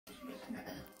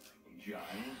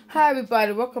Hi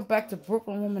everybody, welcome back to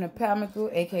Brooklyn Woman Empowerment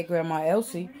Group, aka Grandma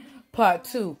Elsie, part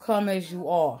 2, Come As You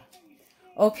Are.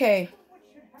 Okay,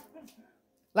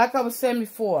 like I was saying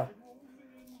before,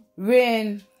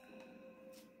 when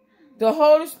the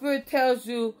Holy Spirit tells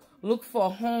you look for a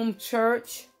home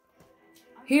church,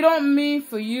 He don't mean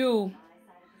for you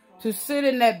to sit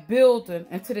in that building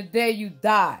until the day you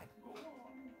die.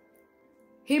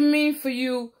 He means for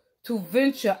you to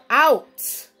venture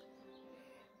out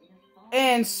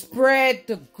and spread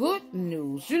the good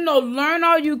news. You know, learn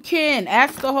all you can.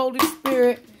 Ask the Holy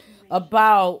Spirit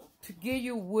to give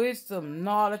you wisdom,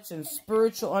 knowledge, and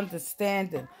spiritual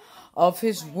understanding of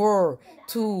His word.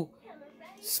 To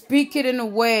speak it in a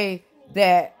way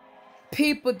that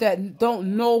people that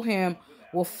don't know Him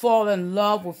will fall in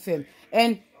love with Him.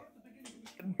 And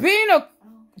being a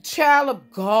child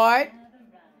of God,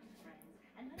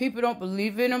 people don't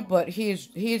believe in Him, but He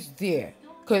is there.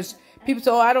 Because people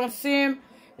say, oh, I don't see Him.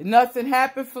 Nothing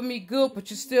happened for me good, but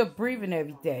you're still breathing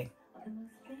every day.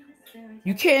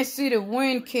 You can't see the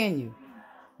wind, can you?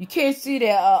 You can't see the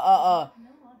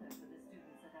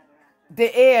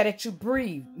air that you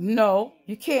breathe. No,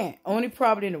 you can't. Only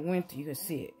probably in the winter you can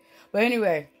see it. But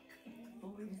anyway,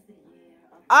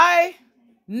 I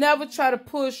never try to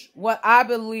push what I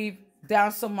believe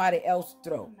down somebody else's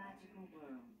throat.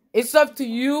 It's up to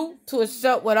you to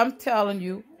accept what I'm telling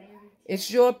you.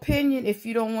 It's your opinion if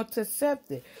you don't want to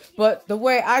accept it. But the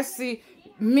way I see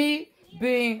me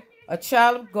being a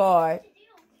child of God,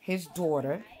 His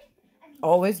daughter,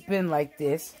 always been like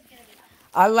this.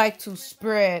 I like to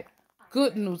spread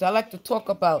good news. I like to talk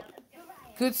about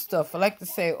good stuff. I like to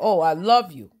say, oh, I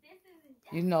love you.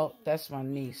 You know, that's my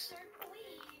niece.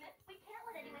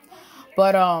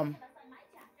 But I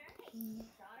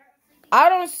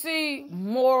don't see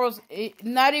morals,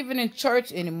 not even in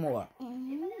church anymore.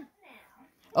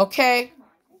 Okay?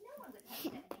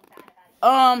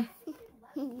 When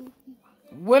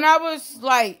I was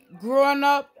like growing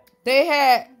up, they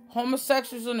had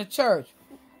homosexuals in the church,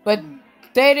 but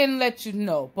they didn't let you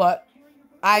know. But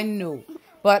I knew.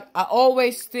 But I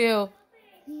always still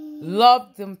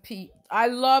loved them. I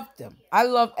loved them. I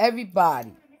love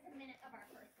everybody.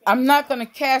 I'm not going to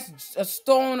cast a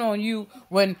stone on you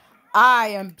when I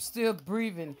am still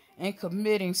breathing and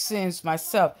committing sins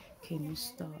myself. Can you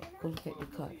stop? Go look at your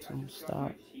cartoon.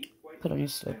 Stop. Put on your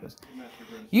slippers.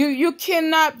 You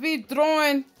cannot be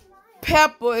throwing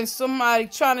pepper and somebody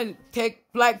trying to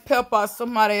take black pepper out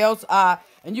somebody else's eye,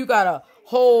 and you got a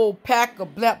whole pack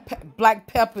of black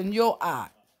pepper in your eye.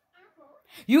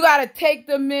 You got to take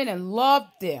them in and love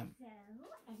them.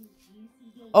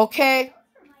 Okay?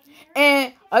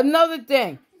 And another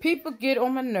thing, people get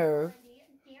on my nerve.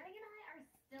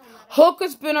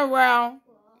 Hookers been around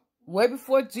way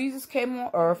before Jesus came on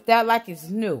earth. That like is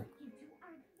new.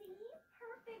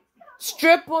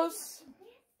 Strippers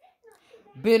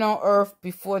been on earth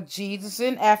before Jesus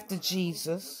and after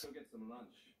Jesus.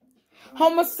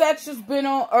 Homosexuals been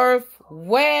on earth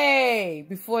way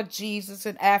before Jesus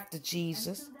and after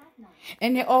Jesus.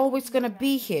 And they're always going to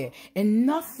be here. And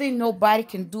nothing nobody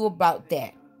can do about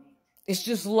that. It's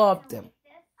just love them.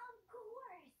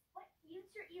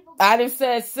 I didn't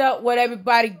say accept what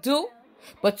everybody do,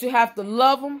 but you have to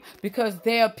love them because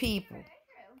they're people.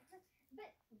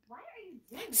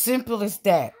 Simple as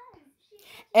that.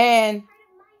 And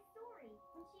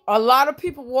a lot of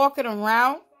people walking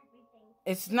around,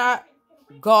 it's not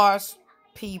God's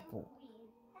people.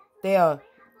 They are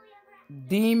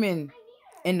demon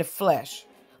in the flesh.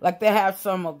 Like they have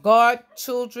some of God's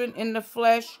children in the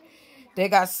flesh. They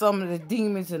got some of the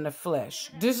demons in the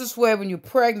flesh. This is where when you're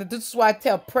pregnant, this is why I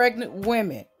tell pregnant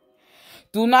women,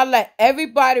 do not let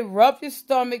everybody rub your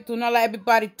stomach. Do not let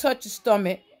everybody touch your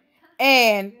stomach.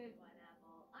 And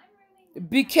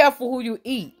be careful who you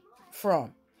eat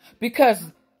from. Because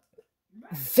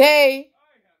they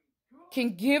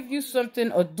can give you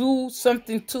something or do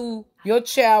something to your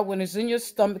child when it's in your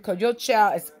stomach, because your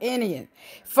child is innocent.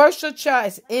 First, your child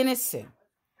is innocent.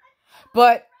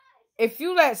 But if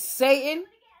you let Satan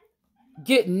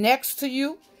get next to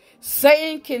you,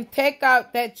 Satan can take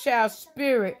out that child's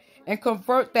spirit and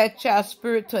convert that child's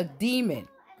spirit to a demon.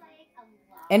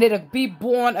 And it'll be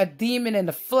born a demon in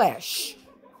the flesh.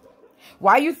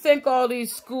 Why you think all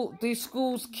these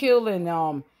schools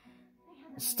killing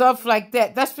stuff like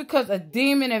that? That's because a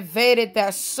demon invaded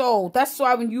that soul. That's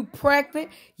why when you pregnant,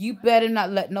 you better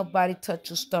not let nobody touch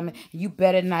your stomach. You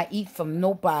better not eat from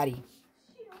nobody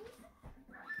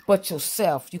but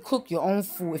yourself. You cook your own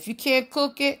food. If you can't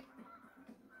cook it,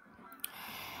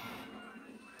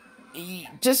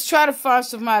 just try to find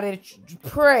somebody that you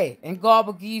pray, and God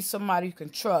will give you somebody you can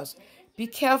trust. Be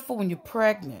careful when you're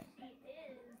pregnant.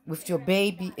 with your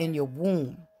baby in your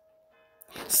womb.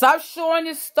 Stop showing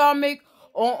your stomach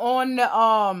on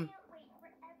the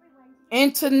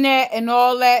internet and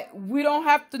all that. We don't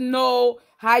have to know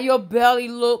how your belly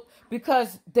look,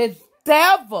 because the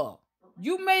devil,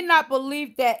 you may not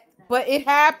believe that, but it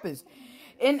happens.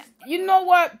 And you know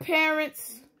what,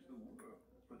 parents?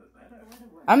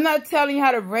 I'm not telling you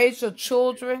how to raise your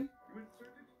children.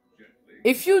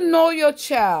 If you know your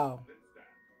child,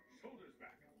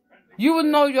 you will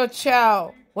know your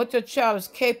child, what your child is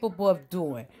capable of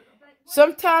doing.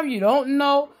 Sometimes you don't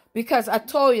know, because I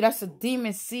told you that's a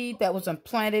demon seed that was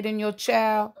implanted in your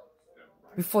child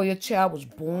before your child was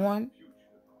born.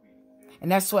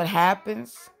 And that's what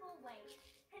happens.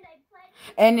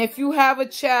 And if you have a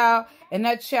child and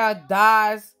that child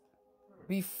dies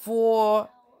before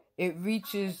it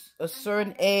reaches a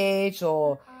certain age,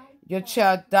 or your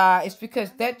child dies, it's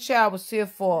because that child was here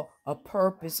for a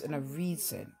purpose and a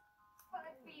reason.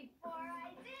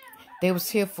 They was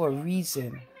here for a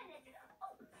reason.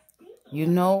 You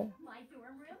know,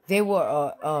 they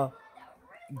were,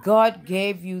 God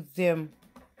gave you them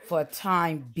for a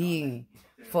time being,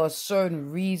 for a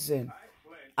certain reason.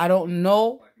 I don't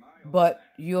know, but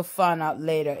you'll find out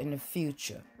later in the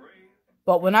future.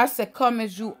 But when I said come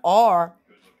as you are,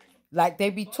 like they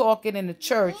be talking in the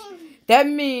church, that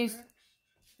means,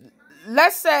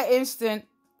 let's say instant,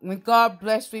 when God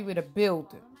blessed me with a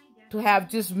building, to have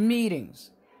just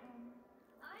meetings.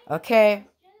 Okay?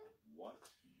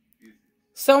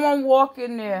 Someone walk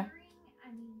in there,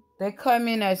 they come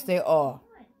in as they are.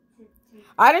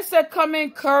 I didn't say come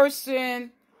in cursing,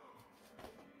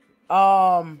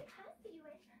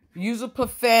 using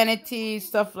profanity,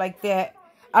 stuff like that.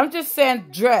 I'm just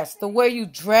saying dress, the way you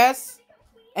dress.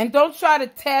 And don't try to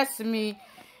test me.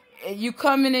 You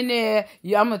coming in there,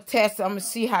 I'm going to test her. I'm going to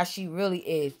see how she really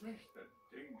is.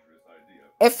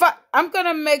 I'm going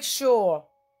to make sure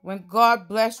when God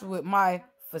bless me with my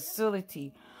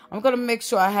facility, I'm going to make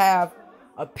sure I have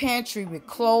a pantry with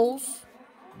clothes,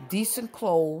 decent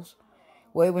clothes,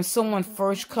 where when someone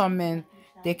first come in,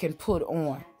 they can put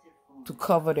on to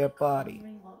cover their body.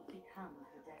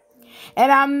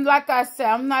 And like I said,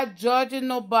 I'm not judging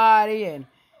nobody and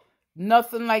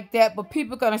nothing like that. But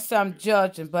people are going to say I'm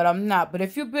judging, but I'm not. But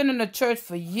if you've been in the church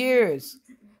for years,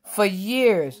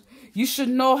 you should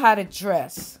know how to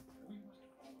dress.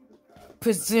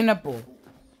 Presentable.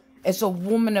 As a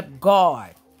woman of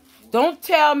God. Don't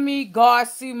tell me God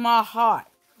see my heart.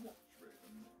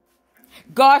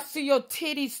 God see your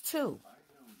titties too.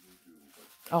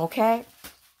 Okay?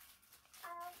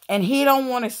 And he don't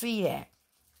want to see that.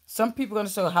 Some people are going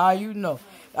to say, how you know?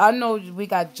 I know we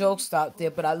got jokes out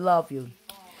there, but I love you.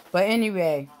 But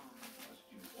anyway,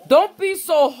 don't be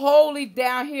so holy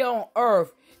down here on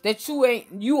earth that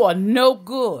you are no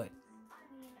good.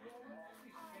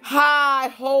 High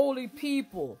holy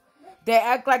people. They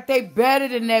act like they better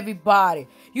than everybody.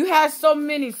 You have so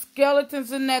many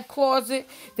skeletons in that closet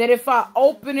that if I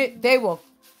open it, they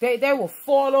will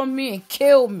fall on me and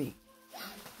kill me.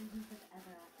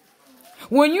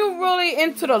 When you really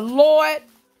into the Lord,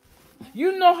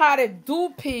 you know how to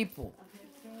do people.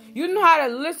 You know how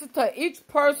to listen to each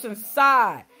person's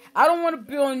side. I don't want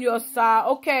to be on your side.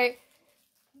 Okay,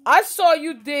 I saw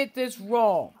you did this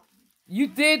wrong. You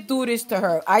did do this to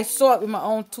her. I saw it with my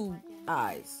own two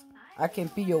eyes. I can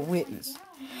be your witness.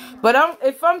 But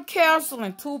if I'm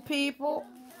counseling two people,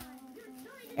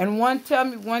 and one tell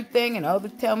me one thing and the other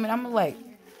tell me, I'm like,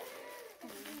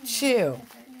 chill.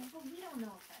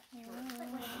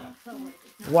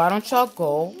 Why don't y'all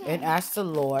go and ask the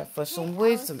Lord for some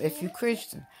wisdom if you're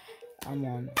Christian?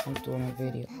 I'm doing a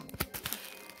video.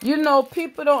 You know,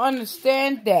 people don't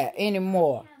understand that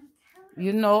anymore.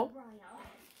 You know?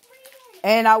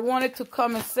 And I wanted to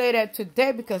come and say that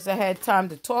today because I had time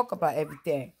to talk about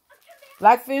everything.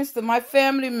 Like, for instance, my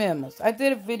family members. I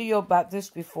did a video about this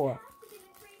before.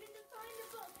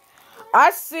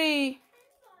 I see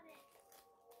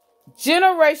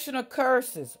generational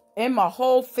curses in my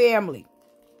whole family.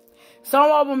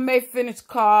 Some of them may finish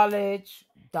college,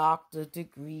 doctor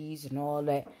degrees and all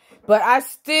that. But I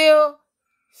still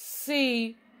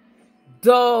see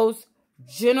those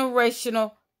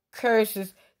generational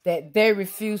curses that they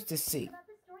refuse to see.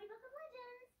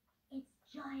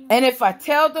 And if I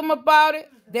tell them about it,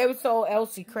 they would say, oh,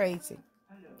 Elsie crazy.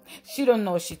 She don't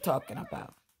know what she's talking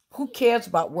about. Who cares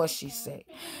about what she said?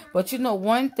 But you know,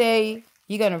 one day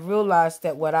you're going to realize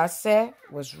that what I said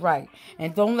was right.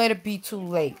 And don't let it be too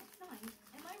late.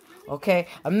 Okay?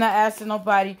 I'm not asking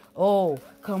nobody, oh,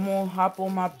 come on, hop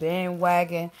on my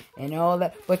bandwagon and all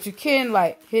that. But you can,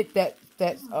 like, hit that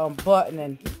button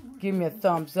and give me a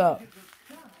thumbs up.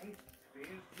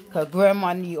 Because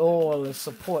grandma need all the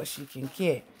support she can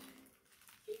get.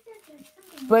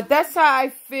 But that's how I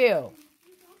feel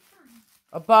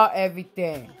about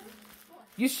everything.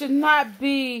 You should not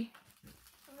be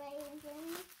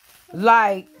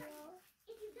like,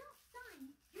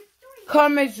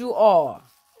 come as you are.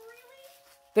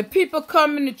 The people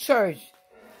coming to church,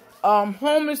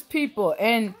 homeless people,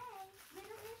 and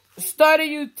started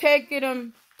you taking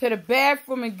them to the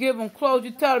bathroom and give them clothes.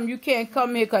 You tell them you can't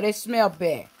come here because they smell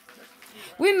bad.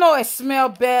 We know it smell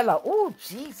bad, like, oh,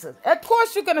 Jesus. Of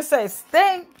course you're going to say it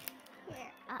stink.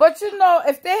 But you know,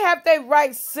 if they have their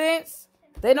right sense,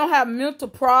 they don't have mental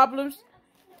problems,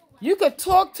 you could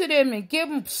talk to them and give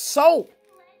them soap.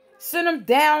 Send them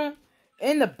down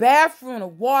in the bathroom to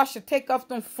wash and take off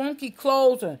them funky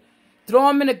clothes and throw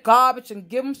them in the garbage and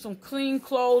give them some clean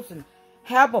clothes and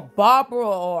have a barber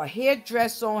or a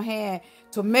hairdresser on hand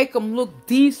to make them look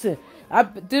decent. I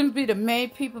didn't be the main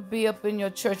people be up in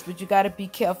your church, but you got to be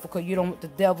careful because you don't want the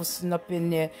devil sitting up in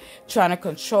there trying to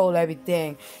control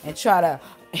everything and try to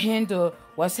hinder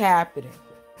what's happening.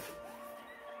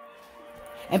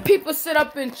 And people sit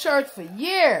up in church for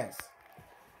years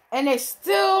and they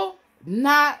still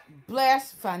not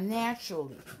blessed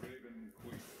financially.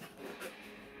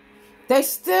 They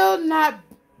still not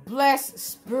blessed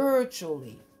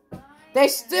spiritually. They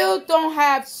still don't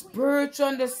have spiritual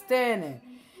understanding.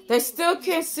 They still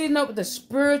can't see no with the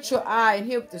spiritual eye and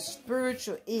hear with the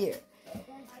spiritual ear.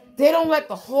 They don't let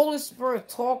the Holy Spirit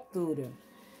talk through them.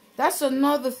 That's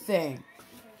another thing.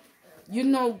 You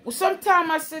know, sometimes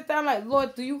I sit down like,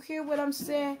 Lord, do you hear what I'm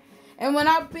saying? And when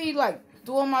I be like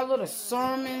doing my little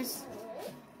sermons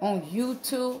on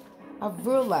YouTube, I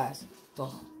realize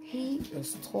He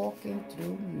is talking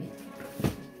through me.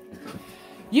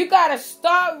 You got to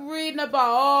start reading about,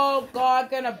 oh, God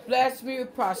going to bless me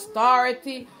with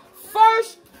prosperity.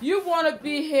 First, you want to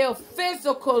be healed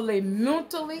physically,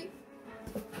 mentally.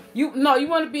 You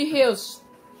want to be healed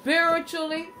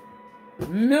spiritually,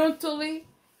 mentally,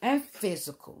 and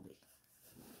physically.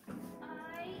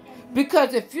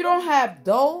 Because if you don't have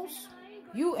those,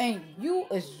 you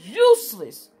is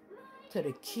useless to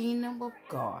the kingdom of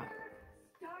God.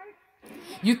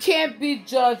 You can't be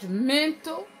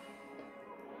judgmental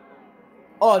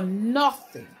or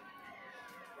nothing.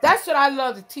 That's what I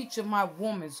love to teach in my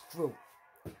women's group.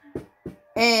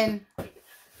 And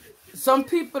some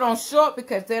people don't show up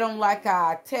because they don't like how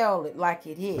I tell it like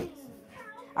it is.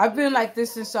 I've been like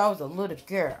this since I was a little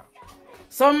girl.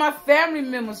 Some of my family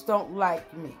members don't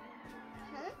like me.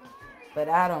 But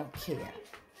I don't care.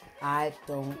 I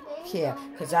don't care.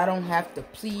 Because I don't have to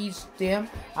please them.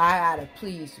 I gotta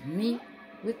please me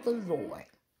with the Lord.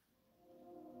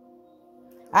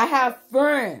 I have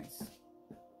friends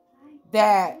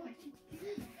that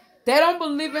they don't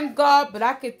believe in God, but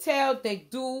I can tell they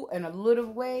do in a little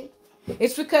way.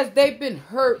 It's because they've been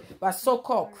hurt by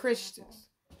so-called Christians,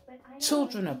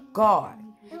 children of God.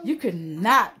 You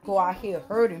cannot go out here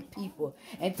hurting people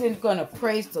and then gonna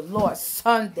praise the Lord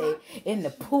Sunday in the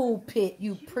pulpit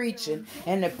you preaching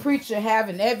and the preacher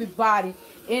having everybody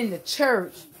in the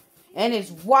church and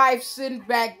his wife sitting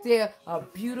back there, a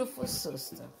beautiful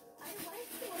sister.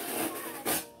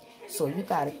 So you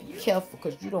got to be careful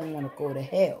because you don't want to go to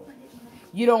hell.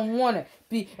 You don't want to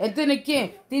be. And then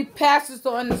again, these pastors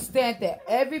don't understand that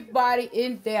everybody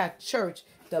in their church,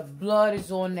 the blood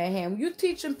is on their hand. When you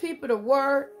teaching people the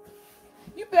word,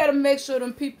 you better make sure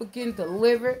them people getting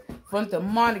delivered from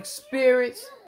demonic spirits